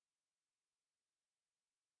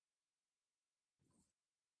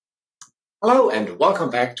Hello and welcome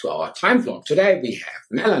back to our time vlog. Today we have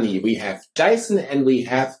Melanie, we have Jason, and we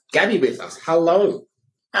have Gabby with us. Hello.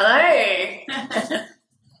 Hello.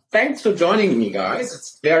 Thanks for joining me, guys.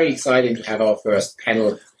 It's very exciting to have our first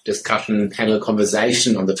panel discussion, panel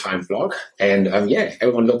conversation on the time vlog. And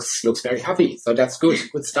everyone looks very happy. So that's good.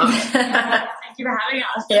 Good start. Thank you for having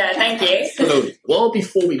us. Yeah, thank you. Absolutely. Well,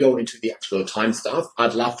 before we go into the actual time stuff,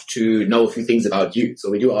 I'd love to know a few things about you. So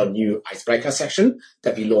we do our new icebreaker session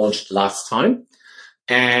that we launched last time.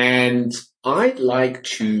 And I'd like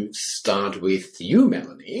to start with you,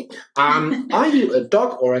 Melanie. Are you a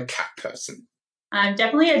dog or a cat person? I'm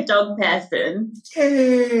definitely a dog person.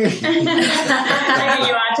 Yay. Maybe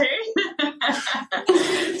you are too.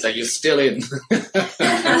 So you're still in.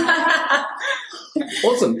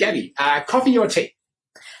 Awesome. Gabby, coffee or tea?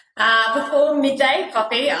 Before midday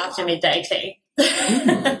coffee, after midday tea.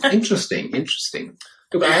 Interesting.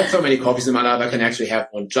 Look, I have so many coffees in my life, I can actually have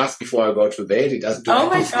one just before I go to bed. It doesn't do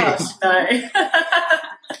anything. My gosh, no.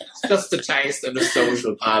 It's just the taste and the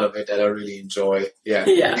social part of it that I really enjoy. Yeah.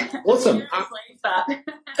 Awesome.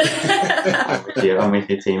 Yeah, I'm with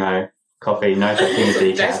you, Timo. Coffee, no such thing as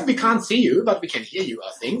decaf. Jason, we can't see you, but we can hear you,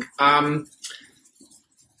 I think.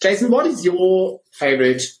 Jason, what is your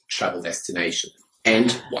favorite travel destination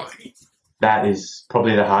and why? That is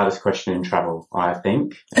probably the hardest question in travel, I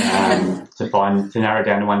think, to narrow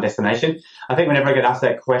down to one destination. I think whenever I get asked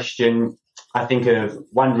that question, I think of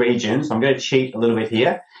one region. So I'm going to cheat a little bit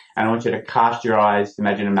here, and I want you to cast your eyes,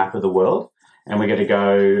 imagine a map of the world, and we're going to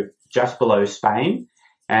go just below Spain.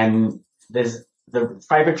 And there's the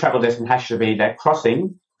favourite travel destination has to be that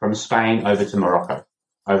crossing from Spain over to Morocco,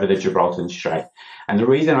 over the Gibraltar Strait. And the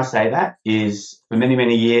reason I say that is for many,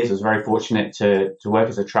 many years, I was very fortunate to work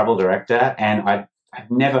as a travel director, and I've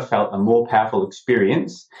never felt a more powerful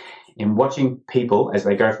experience in watching people as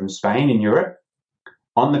they go from Spain in Europe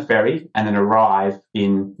on the ferry and then arrive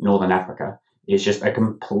in Northern Africa. It's just a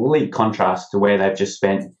complete contrast to where they've just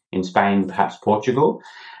spent in Spain, perhaps Portugal.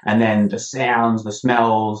 And then the sounds, the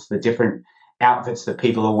smells, the different outfits that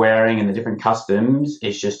people are wearing and the different customs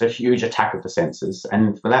is just a huge attack of the senses.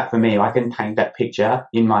 And for me, I can paint that picture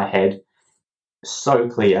in my head so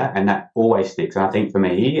clear, and that always sticks. And I think for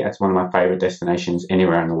me, that's one of my favorite destinations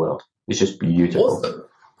anywhere in the world. It's just beautiful. Awesome.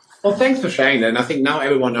 Well, thanks for sharing that. And I think now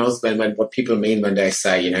everyone knows what people mean when they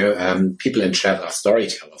say, people in travel are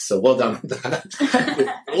storytellers. So well done on that.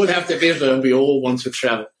 We all have the vision and we all want to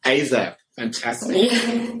travel ASAP. Fantastic.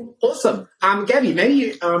 Awesome. Gabby,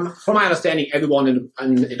 maybe from my understanding, everyone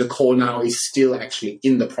in the call now is still actually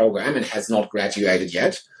in the program and has not graduated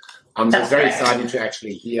yet. So it's very exciting to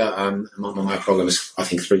actually hear. My program is, I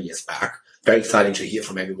think, 3 years back. Very exciting to hear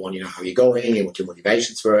from everyone, how you're going and what your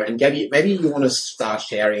motivations were. And Gabby, maybe you want to start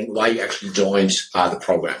sharing why you actually joined the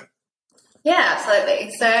program. Yeah,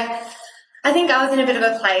 absolutely. So I think I was in a bit of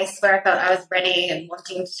a place where I felt I was ready and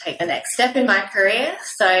wanting to take the next step in my career.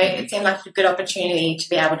 So it seemed like a good opportunity to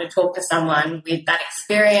be able to talk to someone with that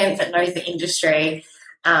experience that knows the industry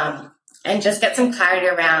and just get some clarity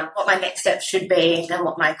around what my next step should be and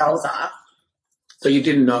what my goals are. So you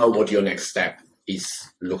didn't know what your next step is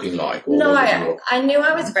looking like? No, I knew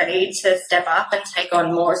I was ready to step up and take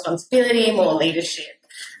on more responsibility, more leadership.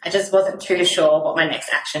 I just wasn't too sure what my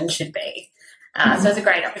next action should be. So it's a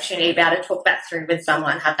great opportunity to be able to talk that through with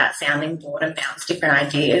someone, have that sounding board and bounce different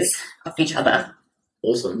ideas off each other.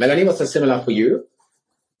 Awesome. Melanie, was that similar for you?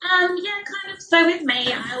 Kind of. So with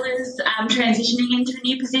me, I was transitioning into a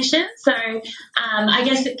new position. So I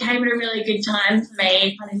guess it came at a really good time for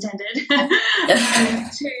me, pun intended,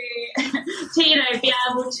 to be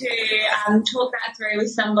able to talk that through with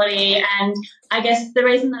somebody. And I guess the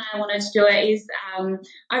reason that I wanted to do it is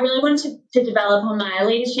I really wanted to develop on my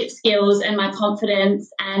leadership skills and my confidence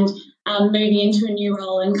and moving into a new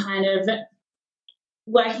role and kind of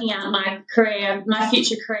working out my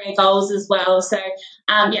future career goals as well. So,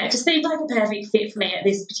 it just seemed like a perfect fit for me at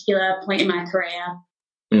this particular point in my career.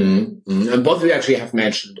 Mm-hmm. And both of you actually have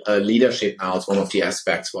mentioned leadership now as one of the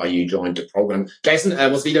aspects why you joined the program. Jason,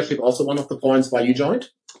 was leadership also one of the points why you joined?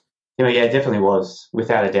 Yeah, it definitely was,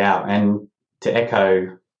 without a doubt. And to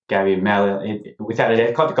echo Gabby and Mel, without a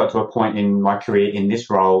doubt, I got to a point in my career in this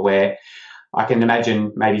role where I can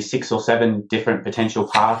imagine maybe 6 or 7 different potential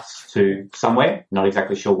paths to somewhere, not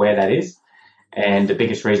exactly sure where that is. And the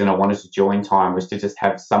biggest reason I wanted to join Time was to just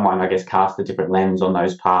have someone, I guess, cast a different lens on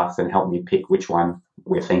those paths and help me pick which one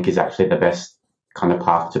we think is actually the best kind of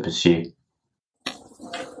path to pursue.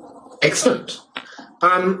 Excellent.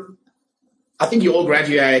 I think you all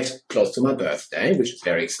graduate close to my birthday, which is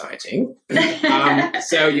very exciting.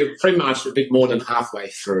 So you're pretty much a bit more than halfway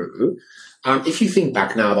through. If you think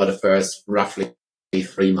back now about the first roughly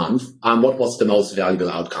 3 months. What was the most valuable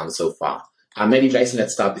outcome so far? Maybe Jason,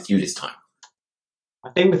 let's start with you this time. I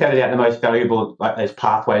think without a doubt the most valuable, like those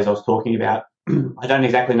pathways I was talking about, I don't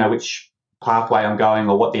exactly know which pathway I'm going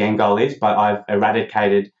or what the end goal is, but I've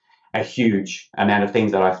eradicated a huge amount of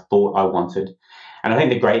things that I thought I wanted. And I think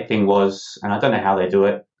the great thing was, and I don't know how they do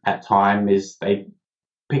it at time, is they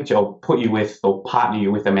picture or put you with or partner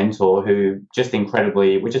you with a mentor who just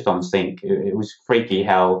incredibly, we're just on sync. It was freaky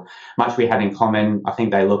how much we had in common. I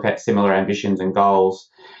think they look at similar ambitions and goals,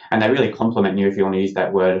 and they really complement you, if you want to use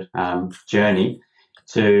that word, journey,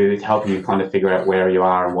 to help you kind of figure out where you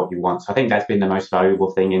are and what you want. So I think that's been the most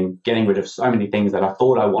valuable thing in getting rid of so many things that I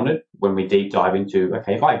thought I wanted when we deep dive into,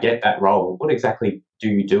 okay, if I get that role, what exactly do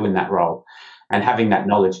you do in that role? And having that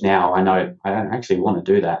knowledge now, I know I don't actually want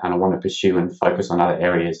to do that and I want to pursue and focus on other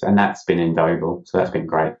areas. And that's been invaluable. So that's been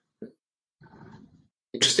great.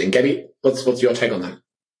 Interesting. Gabby, what's your take on that?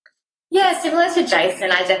 Yeah, similar to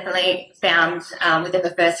Jason, I definitely found within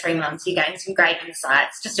the first 3 months you gained some great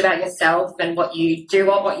insights just about yourself and what you do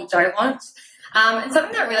want, what you don't want. And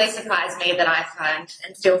something that really surprised me that I find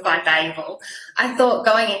and still find valuable, I thought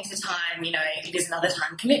going into time, it is another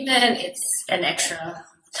time commitment, it's an extra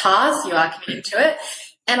task, you are committing to it.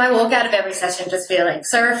 And I walk out of every session just feeling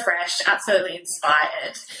so refreshed, absolutely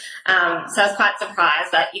inspired. So I was quite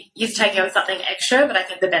surprised that you're taking on something extra, but I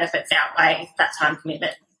think the benefits outweigh that time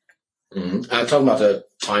commitment. Mm-hmm. Talking about the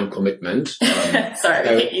time commitment. Sorry,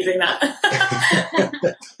 I keep using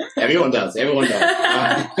that. Everyone does.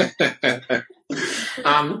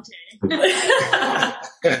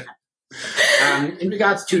 In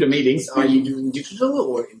regards to the meetings, are you doing digital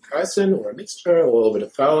or in person or a mixture or over the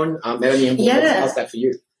phone? Melanie, how's that for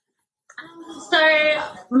you? So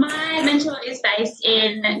my mentor is based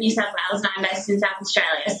in New South Wales and I'm based in South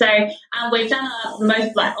Australia. So we've done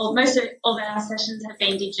most of all of our sessions have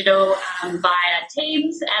been digital via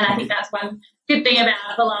Teams, and I think that's one good thing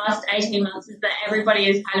about the last 18 months is that everybody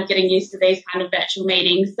is kind of getting used to these kind of virtual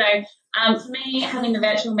meetings. So for me, having the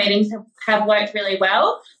virtual meetings have worked really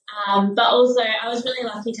well. But also I was really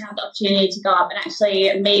lucky to have the opportunity to go up and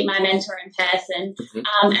actually meet my mentor in person.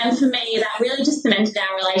 And for me, that really just cemented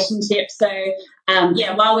our relationship. So,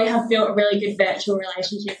 while we have built a really good virtual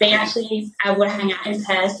relationship, being actually able to hang out in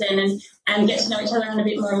person and get to know each other on a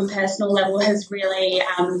bit more of a personal level has really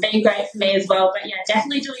been great for me as well. But,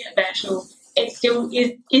 definitely doing it virtual, it still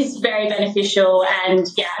is very beneficial. And,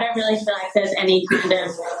 I don't really feel like there's any kind of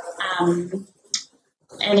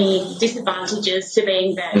any disadvantages to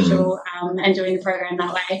being virtual and doing the program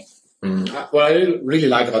that way. What I really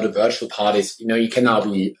like about the virtual part is, you can now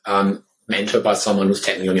be mentored by someone who's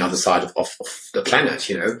technically on the other side of the planet,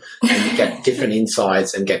 and you get different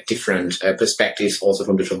insights and get different perspectives also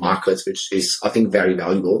from different markets, which is, I think, very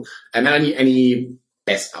valuable. And any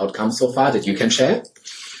best outcomes so far that you can share?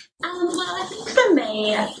 Well, I think for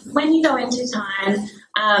me, when you go into time,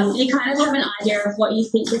 you kind of have an idea of what you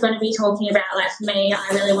think you're going to be talking about. Like for me, I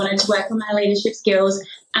really wanted to work on my leadership skills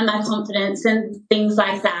and my confidence and things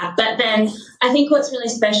like that. But then I think what's really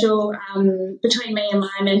special between me and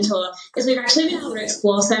my mentor is we've actually been able to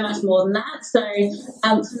explore so much more than that. So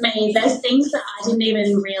for me, there's things that I didn't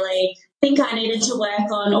even really think I needed to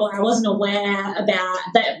work on or I wasn't aware about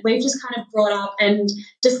that we've just kind of brought up and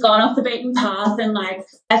just gone off the beaten path. And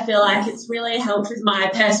I feel like it's really helped with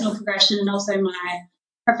my personal progression and also my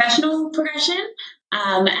professional progression.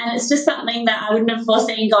 And it's just something that I wouldn't have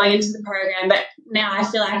foreseen going into the program. But now I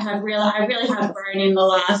feel like I really have grown in the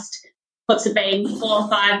last, what's it been, 4 or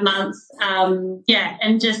 5 months.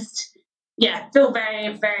 And just, feel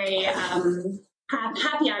very, very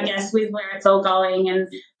happy, I guess, with where it's all going and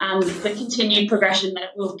the continued progression that it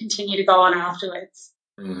will continue to go on afterwards.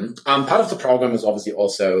 Part of the program is obviously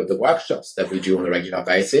also the workshops that we do on a regular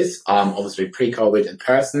basis, obviously pre-COVID in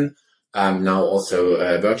person, now also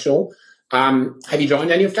virtual. Have you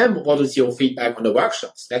joined any of them? What is your feedback on the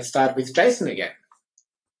workshops? Let's start with Jason again.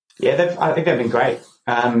 Yeah, I think they've been great.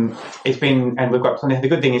 It's been, and we've got plenty. The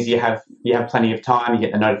good thing is you have plenty of time. You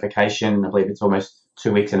get the notification. I believe it's almost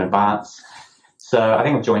 2 weeks in advance. So I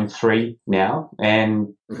think I've joined 3 now.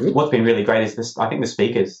 And what's been really great is this. I think the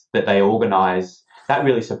speakers that they organise, that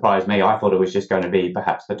really surprised me. I thought it was just going to be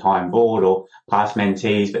perhaps the time board or past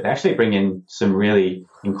mentees, but they actually bring in some really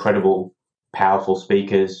incredible, powerful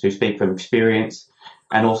speakers who speak from experience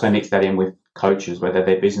and also mix that in with coaches, whether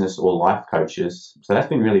they're business or life coaches. So that's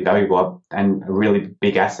been really valuable and a really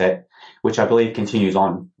big asset, which I believe continues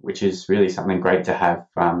on, which is really something great to have.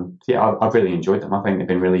 I've really enjoyed them. I think they've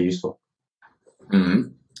been really useful.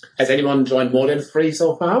 Has anyone joined more than 3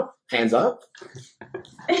 so far? Hands up.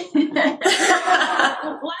 One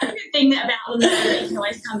good thing letting about them know that you can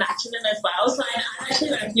always come back to them as well. So I've actually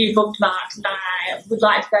got a few bookmarks that I would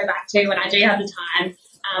like to go back to when I do have the time,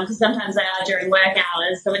 because sometimes they are during work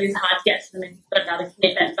hours, so it is hard to get to them if you've got another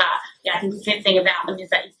commitment. But yeah, I think the good thing about them is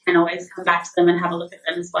that you can always come back to them and have a look at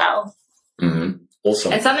them as well. Mm-hmm.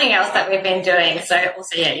 Awesome. And something else that we've been doing, so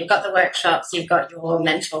also, yeah, you've got the workshops, you've got your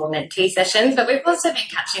mentor-mentee sessions, but we've also been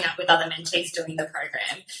catching up with other mentees doing the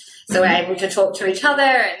program. So we're able to talk to each other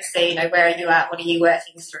and see, you know, where are you at, what are you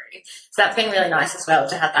working through. So that's been really nice as well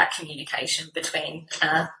to have that communication between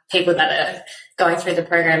people that are going through the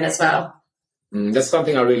program as well. That's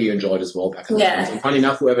something I really enjoyed as well back in the days. And funny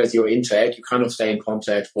enough, whoever's your intake, you kind of stay in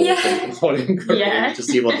contact for to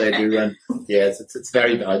see what they do. And yeah, it's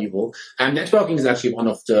very valuable. And networking is actually one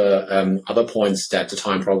of the other points that the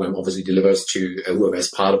Time program obviously delivers to whoever is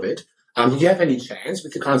part of it. Did you have any chance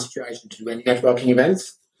with the current situation to do any networking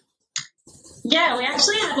events? Yeah, we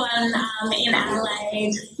actually had one in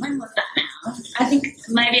Adelaide. When was that now? I think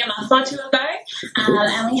maybe a month or two ago.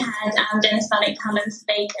 And we had Dennis Bunnick come and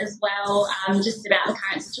speak as well, just about the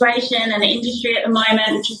current situation and the industry at the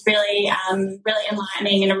moment, which was really, really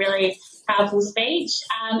enlightening and a really powerful speech.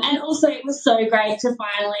 And also it was so great to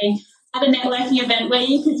finally have a networking event where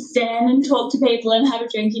you could stand and talk to people and have a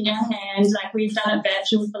drink in your hand. Like, we've done it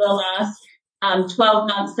virtual for the last 12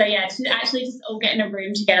 months. So, yeah, to actually just all get in a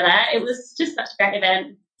room together, it was just such a great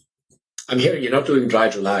event. I'm hearing you're not doing Dry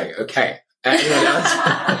July. Okay. Anyone else?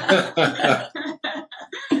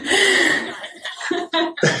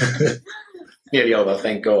 Nearly over,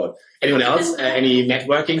 thank God. Anyone else? Any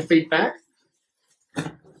networking feedback?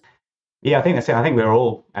 Yeah, I think that's it. I think we're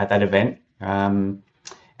all at that event. And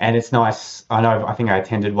it's nice. I think I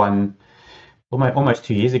attended one almost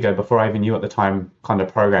 2 years ago before I even knew what the Time kind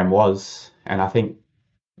of program was. And I think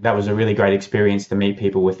that was a really great experience to meet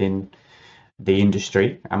people within the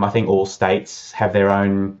industry. I think all states have their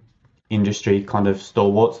own industry kind of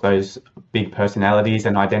stalwarts, those big personalities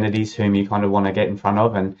and identities whom you kind of want to get in front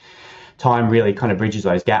of. And Time really kind of bridges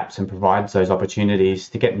those gaps and provides those opportunities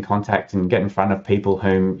to get in contact and get in front of people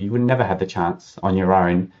whom you would never have the chance on your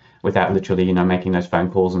own without literally, making those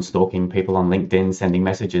phone calls and stalking people on LinkedIn, sending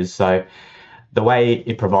messages. So the way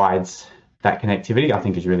it provides that connectivity, I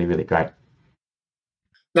think, is really, really great.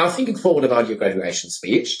 Now, thinking forward about your graduation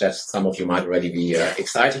speech, that some of you might already be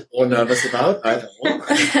excited or nervous about, I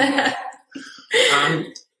don't know.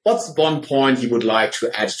 What's one point you would like to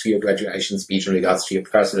add to your graduation speech in regards to your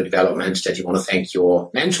personal development that you want to thank your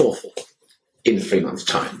mentor for in 3 months'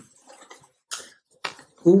 time?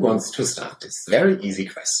 Who wants to start this? Very easy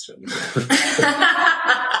question.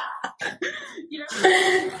 You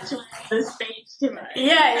don't have to the speech to me.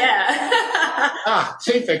 Yeah.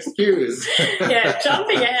 Chief excuse. Yeah,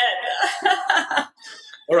 jumping ahead.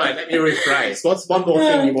 All right, let me rephrase. What's one more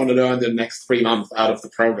thing you want to learn in the next 3 months out of the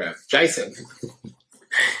program? Jason?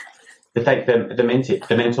 To thank the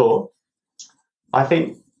mentor, I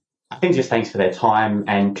think just thanks for their time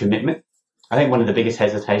and commitment. I think one of the biggest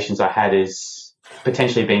hesitations I had is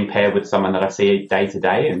potentially being paired with someone that I see day to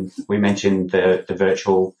day. And we mentioned the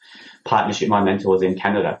virtual partnership. My mentor is in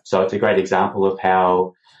Canada. So it's a great example of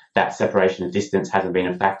how that separation of distance hasn't been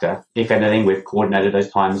a factor. If anything, we've coordinated those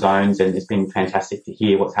time zones, and it's been fantastic to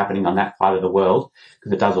hear what's happening on that part of the world,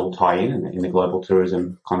 because it does all tie in the global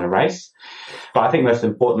tourism kind of race. But I think most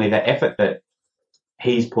importantly, the effort that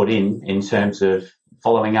he's put in terms of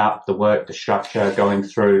following up the work, the structure, going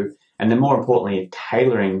through, and then more importantly,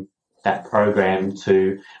 tailoring that program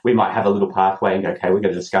to, we might have a little pathway and go, okay, we're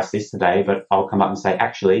going to discuss this today, but I'll come up and say,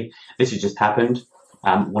 actually, this has just happened.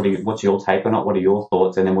 What's your take on it? What are your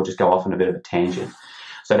thoughts? And then we'll just go off on a bit of a tangent.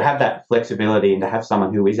 So to have that flexibility and to have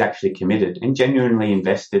someone who is actually committed and genuinely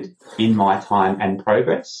invested in my time and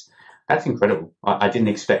progress, that's incredible. I didn't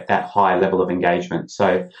expect that high level of engagement.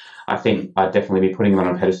 So I think I'd definitely be putting them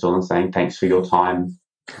on a pedestal and saying, thanks for your time.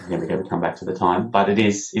 Never going to come back to the time, but it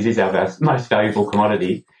is our most valuable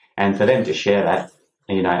commodity. And for them to share that,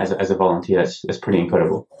 as a volunteer, that's pretty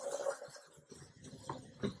incredible.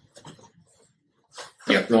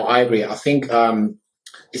 Yeah, no, I agree. I think,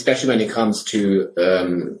 especially when it comes to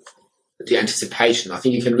the anticipation, I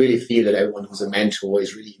think you can really feel that everyone who's a mentor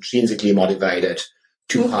is really intrinsically motivated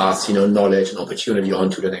to pass, knowledge and opportunity on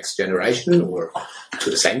to the next generation or to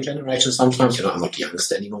the same generation sometimes. I'm not the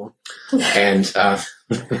youngest anymore. And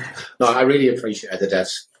no, I really appreciated that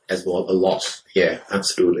as well a lot. Yeah,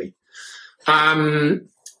 absolutely.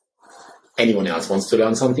 Anyone else wants to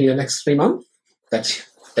learn something in the next 3 months that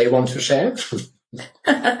they want to share?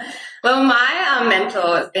 Well, my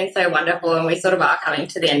mentor has been so wonderful, and we sort of are coming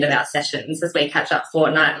to the end of our sessions as we catch up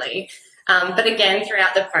fortnightly. But again,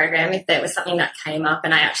 throughout the program, if there was something that came up,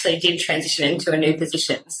 and I actually did transition into a new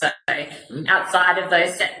position, so outside of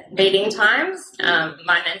those set meeting times,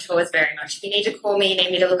 my mentor was very much, if you need to call me, you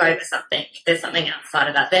need me to look over something, if there's something outside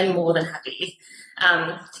of that, they're more than happy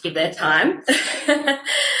to give their time.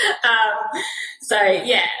 So,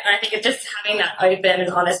 yeah, I think it's just having that open and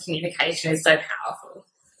honest communication is so powerful.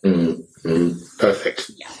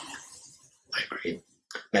 Perfect. Yeah. I agree.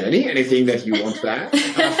 Melanie, anything that you want to add?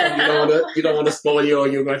 You don't want to spoil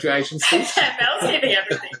your graduation speech? Mel's giving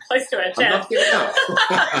everything close to her chest. I'm not giving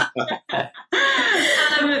up.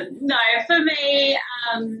 No, for me,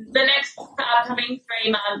 the next upcoming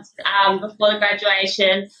 3 months before the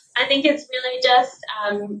graduation, I think it's really just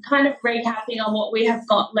kind of recapping on what we have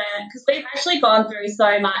learned, because we've actually gone through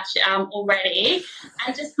so much already,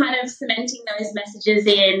 and just kind of cementing those messages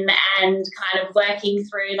in and kind of working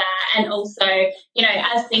through that, and also, you know,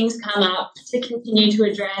 as things come up, to continue to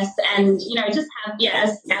address and, you know, just have,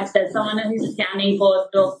 as Gav said, someone who's a sounding board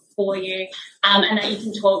for you and that you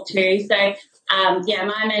can talk to. So,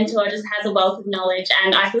 my mentor just has a wealth of knowledge,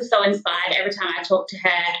 and I feel so inspired every time I talk to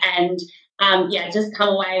her, and just come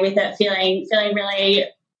away with it feeling really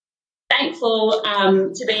thankful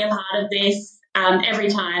to be a part of this every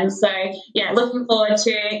time. So, looking forward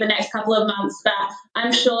to the next couple of months, but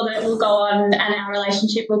I'm sure that it will go on and our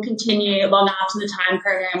relationship will continue long after the time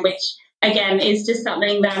program, which, again, is just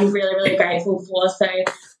something that I'm really, really grateful for. So,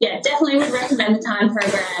 definitely would recommend the time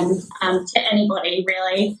program to anybody,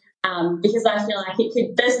 really, because I feel like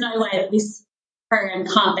there's no way that this program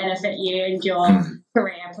can't benefit you and your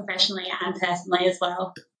career professionally and personally as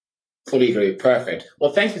well. Fully agree. Perfect.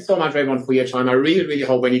 Well, thank you so much, everyone, for your time. I really, really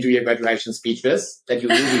hope when you do your graduation speeches that you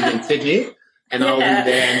will be in Sydney, and I'll be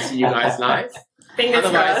there and see you guys live.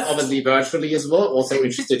 Otherwise, obviously, virtually as well. Also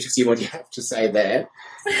interested to see what you have to say there.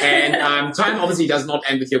 And time obviously does not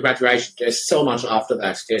end with your graduation. There's so much after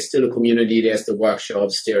that. There's still a community. There's the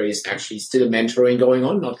workshops. There is actually still mentoring going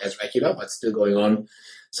on, not as regular, but still going on.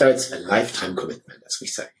 So it's a lifetime commitment, as we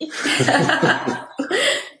say. The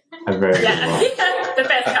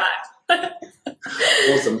best kind.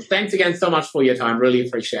 Awesome. Thanks again so much for your time. Really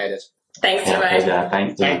appreciate it. Thanks so much.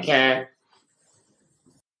 Thanks. Take care.